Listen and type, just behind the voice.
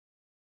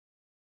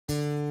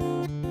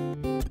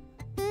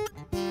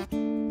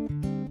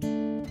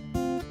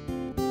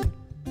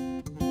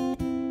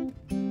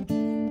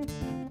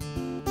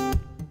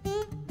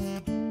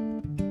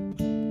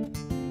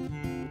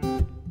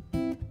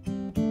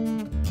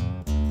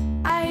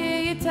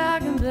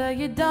but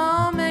you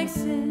don't make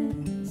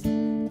sense.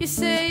 You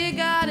say you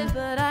got it,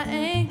 but I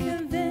ain't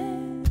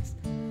convinced.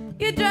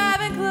 You're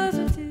driving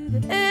closer to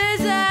the edge,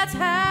 that's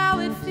how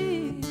it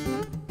feels.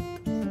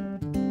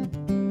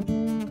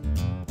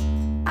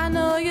 I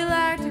know you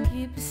like to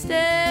keep a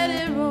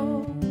steady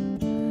roll,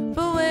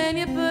 but when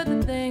you put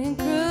the thing in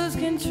cruise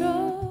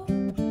control,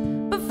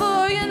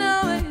 before you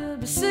know it, you'll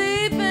be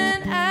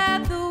sleeping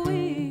at the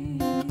wheel.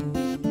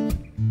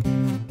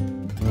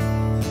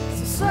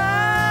 So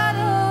slide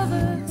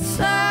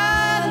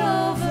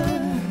over,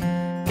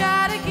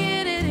 gotta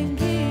get it in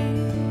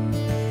gear.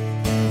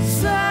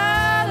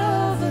 Slide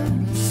over,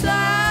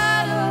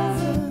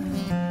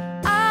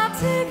 I'll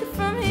take it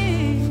from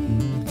here.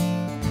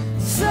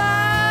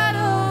 Slide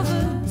over,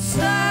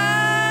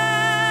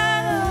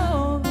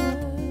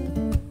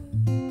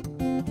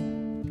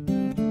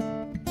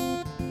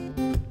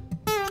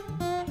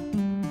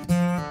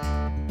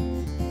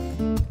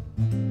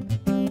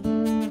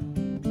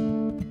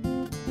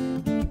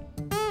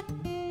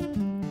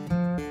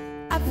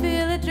 I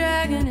feel it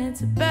dragging,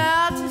 it's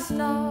about to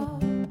stall.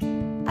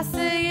 I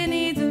say it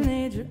needs a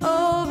major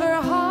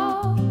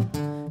overhaul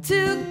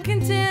to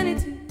continue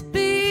to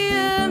be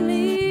a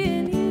me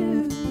and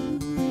you.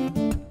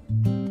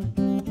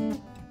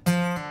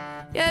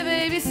 Yeah,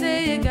 baby,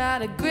 say you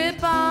got a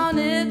grip on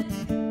it.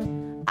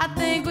 I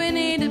think we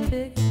need to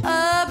pick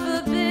up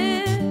a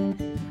bit.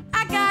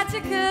 I got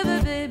you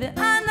covered, baby,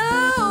 I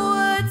know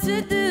what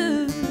to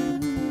do.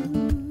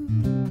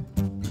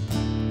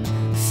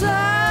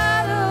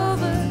 Slide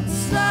over,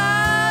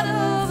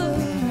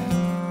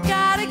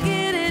 gotta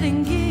get it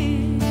in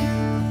gear.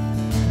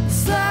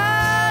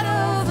 Slide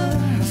over,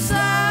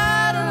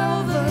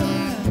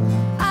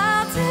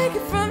 I'll take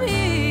it from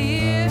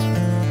here.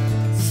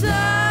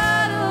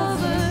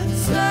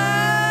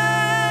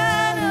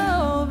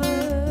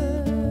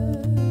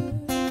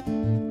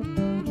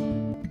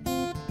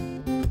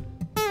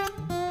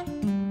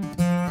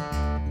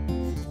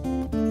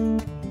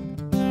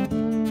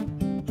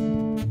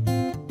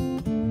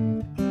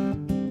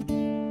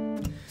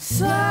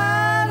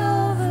 Slide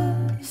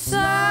over,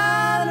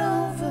 slide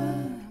over,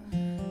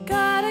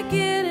 gotta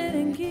get it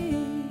in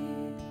gear.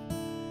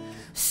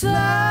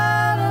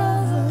 Slide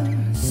over,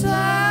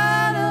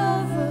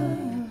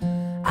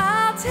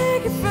 I'll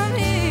take it from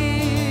here.